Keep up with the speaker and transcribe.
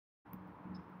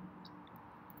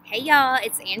Hey y'all,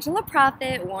 it's Angela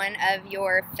Profit, one of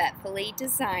your Fetefully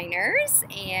designers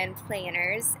and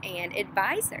planners and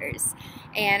advisors.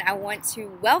 And I want to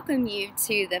welcome you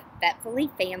to the Fetefully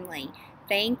family.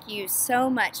 Thank you so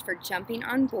much for jumping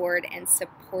on board and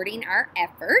supporting our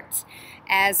effort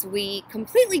as we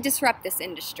completely disrupt this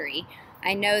industry.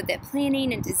 I know that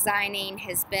planning and designing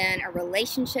has been a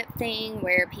relationship thing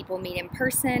where people meet in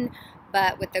person,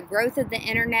 but with the growth of the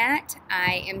internet,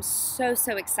 I am so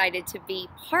excited to be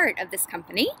part of this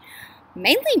company,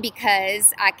 mainly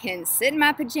because I can sit in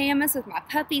my pajamas with my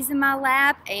puppies in my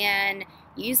lap and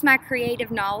use my creative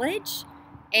knowledge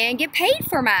and get paid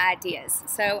for my ideas.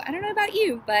 So I don't know about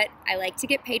you, but I like to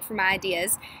get paid for my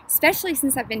ideas, especially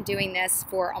since I've been doing this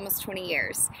for almost 20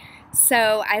 years.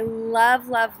 So I love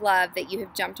that you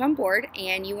have jumped on board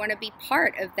and you want to be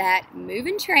part of that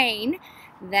moving train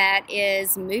that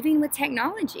is moving with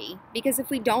technology. Because if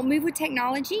we don't move with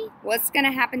technology, what's going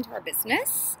to happen to our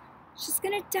business? It's just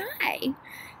going to die.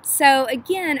 So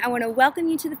again, I want to welcome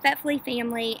you to the Fetefully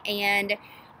family, and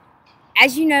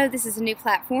as you know, this is a new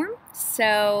platform,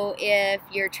 so if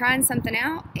you're trying something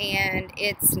out and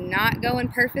it's not going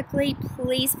perfectly,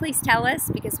 please tell us,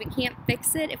 because we can't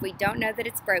fix it if we don't know that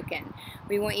it's broken.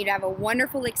 We want you to have a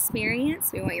wonderful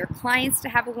experience. We want your clients to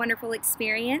have a wonderful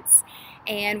experience,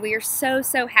 and we are so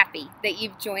happy that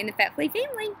you've joined the Fetefully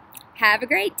family. Have a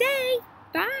great day.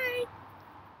 Bye.